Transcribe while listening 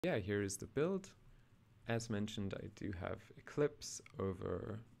Yeah, here is the build. As mentioned, I do have Eclipse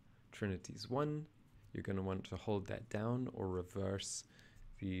over Trinity's 1. You're going to want to hold that down or reverse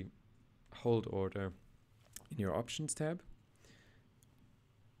the hold order in your options tab.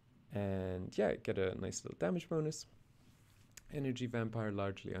 And yeah, get a nice little damage bonus. Energy Vampire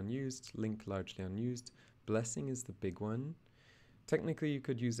largely unused, Link largely unused. Blessing is the big one. Technically, you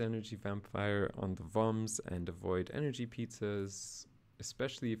could use Energy Vampire on the VOMs and avoid energy pizzas,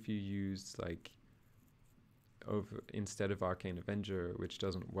 especially if you use like instead of Arcane Avenger, which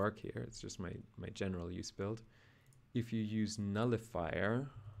doesn't work here. It's just my general use build. If you use Nullifier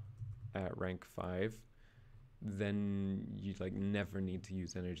at rank 5, then you like never need to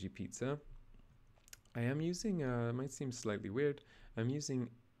use Energy Pizza. I am using, it might seem slightly weird, I'm using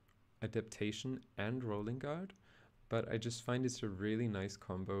Adaptation and Rolling Guard, but I just find it's a really nice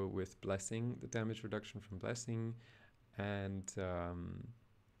combo with Blessing, the damage reduction from Blessing, and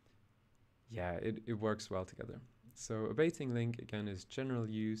yeah, it works well together. So Abating Link, again, is general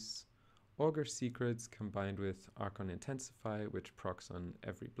use. Augur Secrets combined with Archon Intensify, which procs on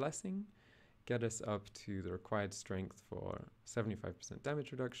every Blessing, get us up to the required strength for 75%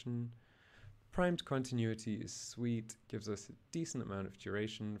 damage reduction. Primed Continuity is sweet, gives us a decent amount of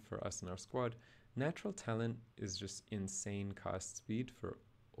duration for us and our squad. Natural Talent is just insane cast speed for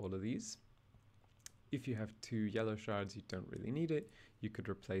all of these. If you have 2 yellow shards, you don't really need it. You could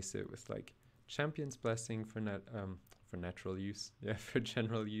replace it with like Champion's Blessing for natural use, yeah, for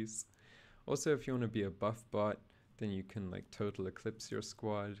general use. Also, if you want to be a buff bot, then you can like total eclipse your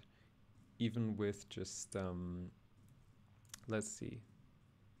squad, even with just let's see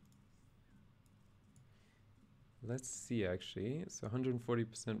actually. So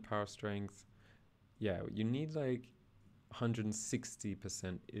 140% power strength. Yeah, you need like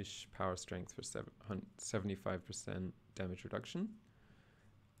 160%-ish power strength for 75% damage reduction.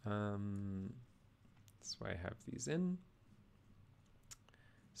 That's why I have these in.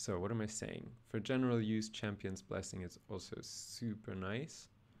 So what am I saying? For general use, Champion's Blessing is also super nice,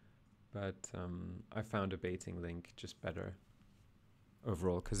 but I found Abating Link just better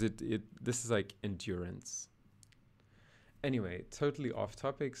overall, because this is like endurance. Anyway, totally off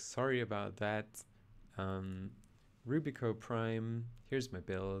topic, sorry about that. Rubico Prime, here's my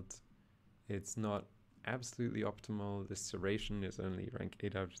build. It's not absolutely optimal. This Serration is only rank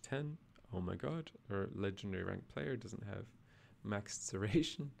 8 out of 10. Oh my god, our legendary rank player doesn't have maxed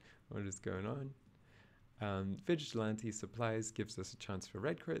Serration. What is going on? Vigilante Supplies gives us a chance for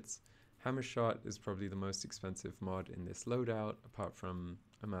red crits. Hammer Shot is probably the most expensive mod in this loadout, apart from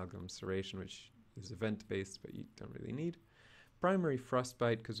Amalgam Serration, which is event-based, but you don't really need. Primary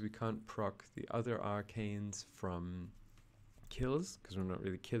Frostbite, because we can't proc the other arcanes from kills, because we're not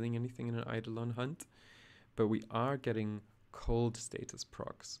really killing anything in an Eidolon hunt, but we are getting cold status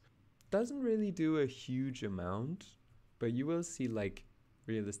procs. Doesn't really do a huge amount, but you will see like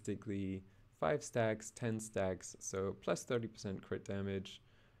realistically 5 stacks, 10 stacks, so plus 30% crit damage,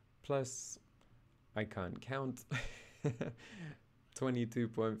 plus, I can't count,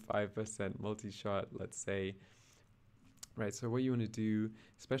 22.5% multi-shot, let's say. Right, so what you want to do,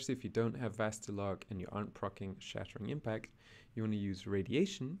 especially if you don't have Vastilok and you aren't proccing Shattering Impact, you want to use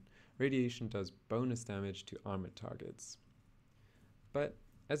Radiation. Radiation does bonus damage to armored targets. But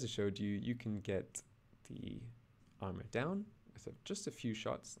as I showed you, you can get the armor down with just a few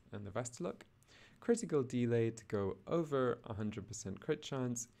shots and the Vastilok. Critical delay to go over 100% crit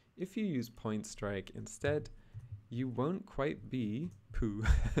chance. If you use Point Strike instead, you won't quite be poo.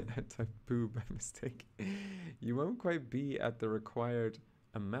 I typed poo by mistake. You won't quite be at the required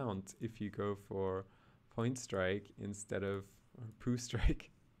amount if you go for Point Strike instead of poo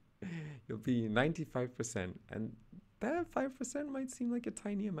strike. You'll be 95%, and that 5% might seem like a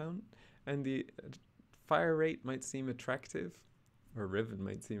tiny amount, and the fire rate might seem attractive, or Riven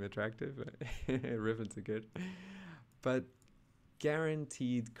might seem attractive. Rivens are good, but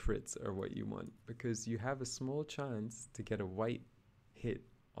guaranteed crits are what you want, because you have a small chance to get a white hit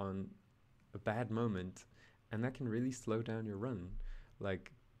on a bad moment, and that can really slow down your run.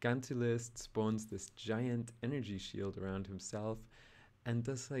 Like, Gantulist spawns this giant energy shield around himself and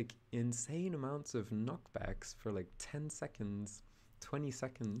does like insane amounts of knockbacks for like 10 seconds, 20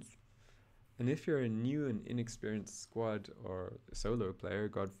 seconds. And if you're a new and inexperienced squad or solo player,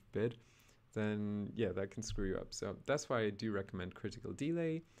 God forbid, then yeah, that can screw you up. So that's why I do recommend critical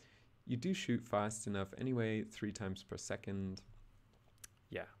delay. You do shoot fast enough anyway, 3 times per second.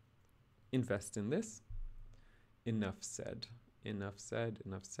 Yeah, invest in this. Enough said. Enough said,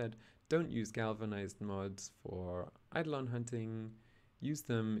 enough said. Don't use galvanized mods for Eidolon hunting. Use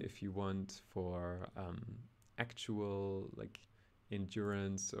them if you want for actual like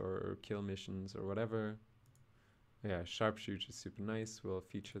endurance or kill missions or whatever. Yeah, sharpshooter is super nice. We'll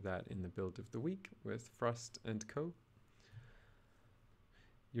feature that in the build of the week with Frost and Co.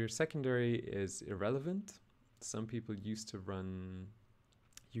 Your secondary is irrelevant. Some people used to run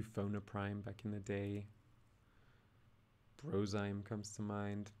Euphona Prime back in the day. Brozyme comes to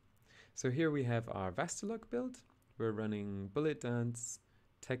mind. So here we have our Vastalok build. We're running Bullet Dance,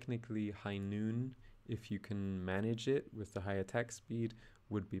 technically High Noon. If you can manage it with the high attack speed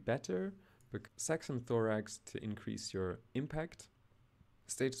would be better. But Saxon Thorax to increase your impact.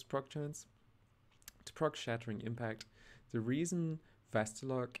 Status proc chance. To proc Shattering Impact. The reason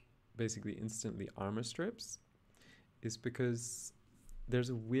Vastalok basically instantly armor strips is because there's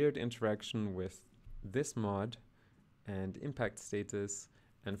a weird interaction with this mod and impact status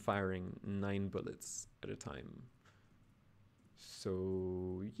and firing 9 bullets at a time.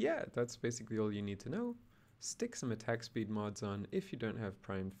 So yeah, that's basically all you need to know. Stick some attack speed mods on. If you don't have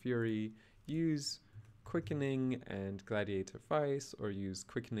Prime Fury, use Quickening and Gladiator Vice, or use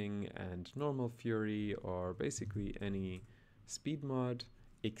Quickening and Normal Fury, or basically any speed mod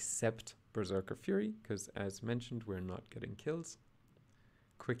except Berserker Fury, because as mentioned, we're not getting kills.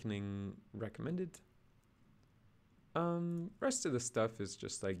 Quickening recommended. Rest of the stuff is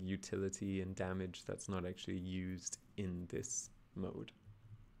just like utility and damage that's not actually used in this mode.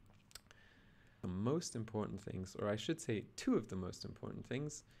 The most important things, or I should say two of the most important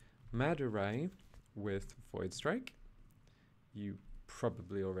things, Madurai with Void Strike. You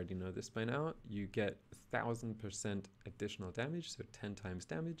probably already know this by now. You get 1000% additional damage, so 10 times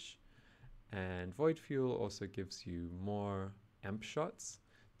damage. And Void Fuel also gives you more amp shots.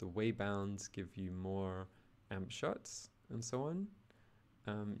 The Waybounds give you more amp shots and so on.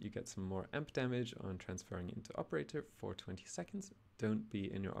 You get some more amp damage on transferring into operator for 20 seconds. Don't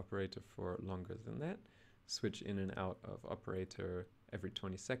be in your operator for longer than that. Switch in and out of operator every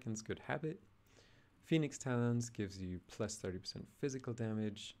 20 seconds, good habit. Phoenix Talons gives you plus 30% physical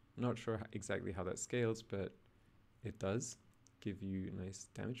damage. Not sure exactly how that scales, but it does give you a nice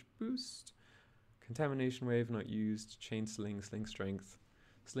damage boost. Contamination Wave not used. Chain Sling, Sling Strength.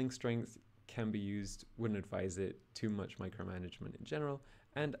 Sling Strength can be used, wouldn't advise it, too much micromanagement in general.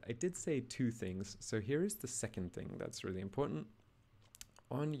 And I did say two things, so here is the second thing that's really important.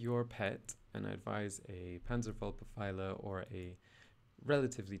 On your pet, and I advise a Panzerwelpe or a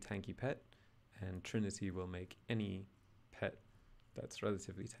relatively tanky pet, and Trinity will make any pet that's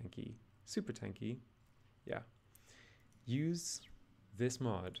relatively tanky super tanky. Yeah. Use this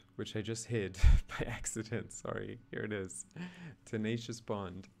mod, which I just hid by accident, sorry, here it is. Tenacious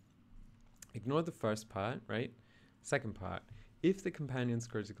Bond. Ignore the first part, right? Second part, if the companion's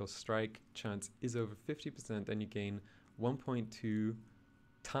critical strike chance is over 50%, then you gain 1.2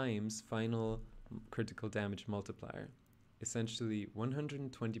 times final critical damage multiplier. Essentially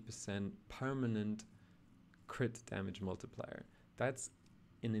 120% permanent crit damage multiplier. That's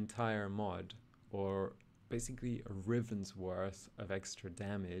an entire mod, or basically a Riven's worth of extra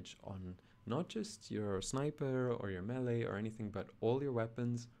damage on not just your sniper or your melee or anything, but all your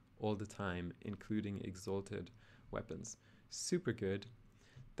weapons all the time, including exalted weapons. Super good.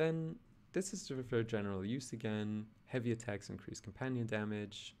 Then this is for general use again. Heavy attacks increase companion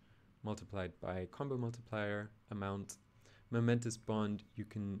damage multiplied by combo multiplier amount. Momentous Bond, you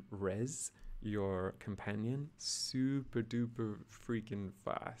can res your companion super duper freaking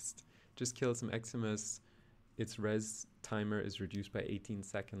fast. Just kill some Eximus. Its res timer is reduced by 18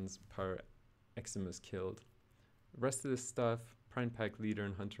 seconds per Eximus killed. The rest of this stuff, Prime Pack Leader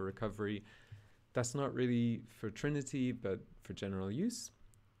and Hunter Recovery, that's not really for Trinity, but for general use.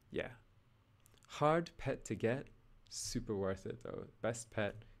 Yeah. Hard pet to get, super worth it though. Best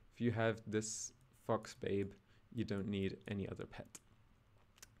pet. If you have this Fox Babe, you don't need any other pet.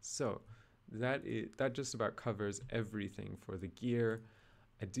 So that just about covers everything for the gear.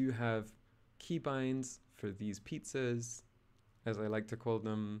 I do have keybinds for these pizzas, as I like to call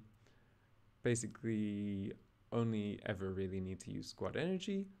them. Basically, only ever really need to use squad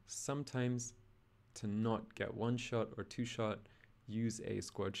energy. Sometimes to not get one shot or two shot, use a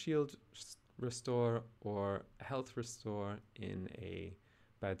squad shield restore or health restore in a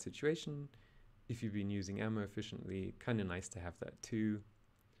bad situation. If you've been using ammo efficiently, kind of nice to have that too.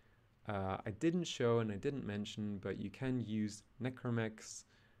 I didn't show and I didn't mention, but you can use Necromex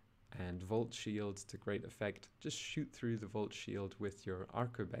and Volt Shields to great effect. Just shoot through the Volt Shield with your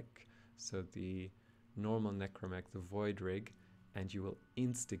Arcobec, so the normal Necromech, the Void Rig, and you will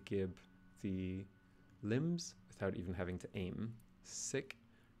insta-gib the limbs without even having to aim. Sick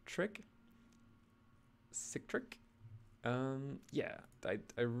trick. Sick trick. Yeah,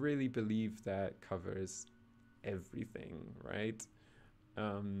 I really believe that covers everything, right?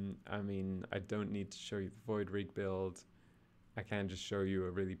 I mean, I don't need to show you the Void Rig build. I can just show you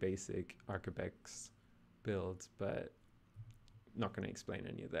a really basic Archabex build, but not going to explain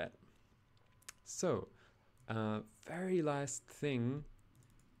any of that. So, very last thing,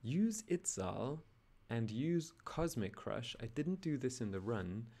 use e.t.c and use Cosmic Crush. I didn't do this in the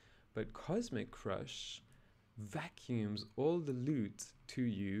run, but Cosmic Crush vacuums all the loot to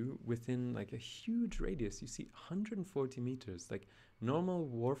you within like a huge radius. You see 140 meters. Like normal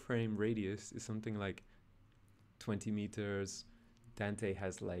Warframe radius is something like 20 meters. Dante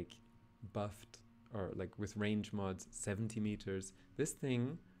has like buffed or like with range mods 70 meters. This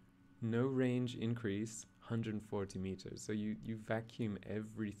thing, no range increase, 140 meters. So you vacuum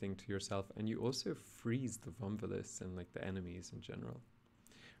everything to yourself, and you also freeze the Vomvalis and like the enemies in general.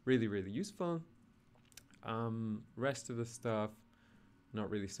 Really, really useful. Rest of the stuff, not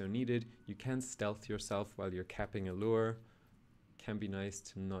really so needed. You can stealth yourself while you're capping a lure. Can be nice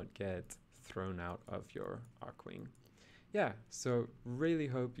to not get thrown out of your Archwing. Yeah, so really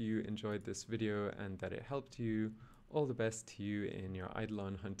hope you enjoyed this video and that it helped you. All the best to you in your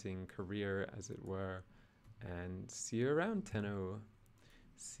Eidolon hunting career, as it were. And see you around, Tenno.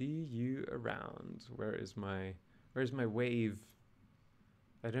 See you around. Where's my wave?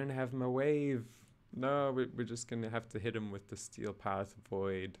 I don't have my wave. No, we're just gonna have to hit him with the Steel Path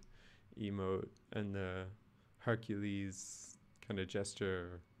Void emote and the Hercules kind of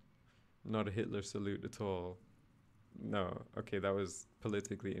gesture. Not a Hitler salute at all. No, okay, that was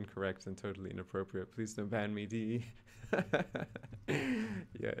politically incorrect and totally inappropriate. Please don't ban me, D.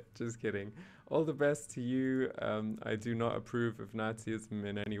 Yeah, just kidding. All the best to you. I do not approve of Nazism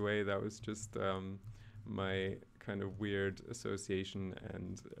in any way. That was just my kind of weird association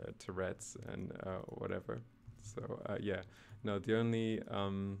and Tourette's and whatever. So yeah, no, the only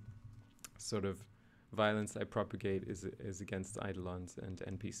sort of violence I propagate is against eidolons and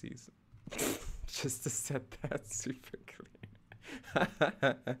NPCs. Just to set that super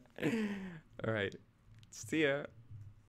clear. All right, see ya.